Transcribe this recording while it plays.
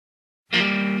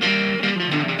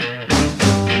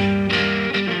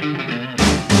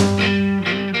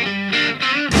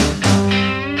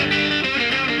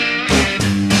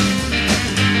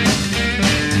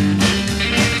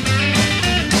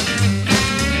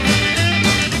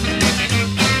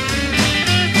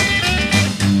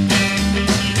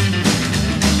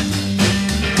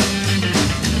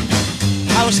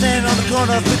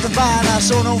corner of Fifth and Vine, I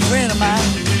saw an old friend of mine.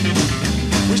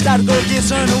 We started to go get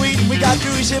something to eat, and we got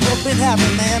through. He said, "What's been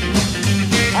happening, man?"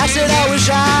 I said, "I wish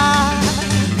I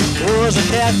was a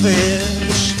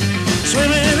catfish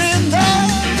swimming in the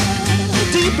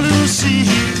deep blue sea,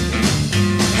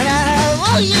 and I'd have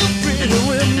all you pretty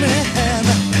women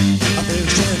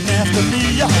fishing after me,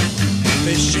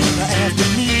 fishing after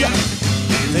me,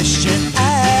 fishing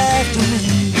after me."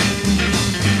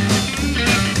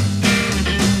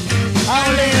 I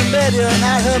was laying in bed the other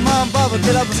night, heard Mom and Papa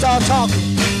get up and start talking.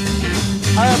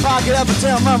 I heard Papa get up and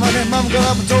tell Mama, and then Mama got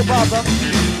up and told Papa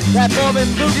that boy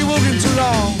been boogie-wooging too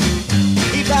long.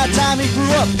 By the time he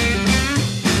grew up,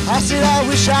 I said, "I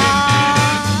wish I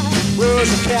was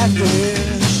a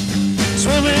catfish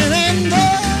swimming in the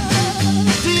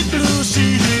deep blue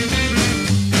sea,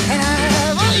 and I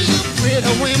have all you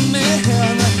pretty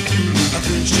women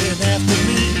fishing after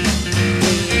me,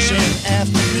 fishing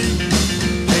after me,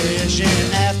 fishing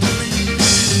after me,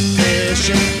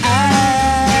 fishing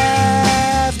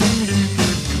after me."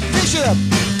 Fish it up,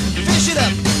 fish it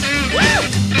up. Woo!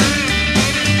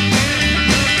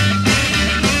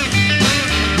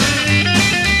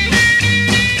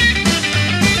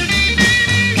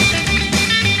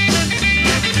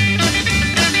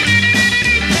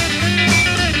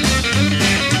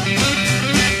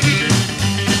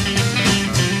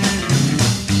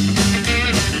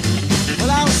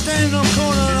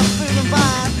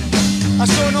 I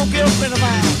saw no girlfriend of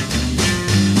mine.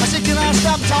 I said, "Can I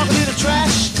stop talking to the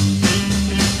trash?"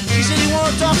 She said, "You want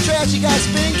to talk trash, you got to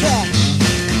spend cash."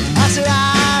 I said, "I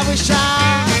wish I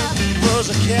was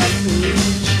a catfish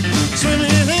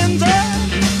swimming in the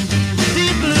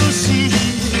deep blue sea,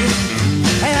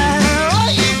 and all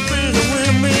you pretty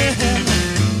women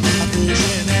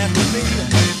fishing after me,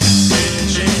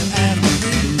 fishing after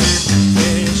me,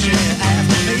 fishing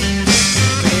after me,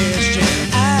 fishing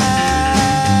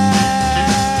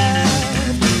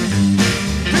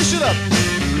Fish it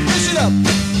up,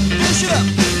 fish it up.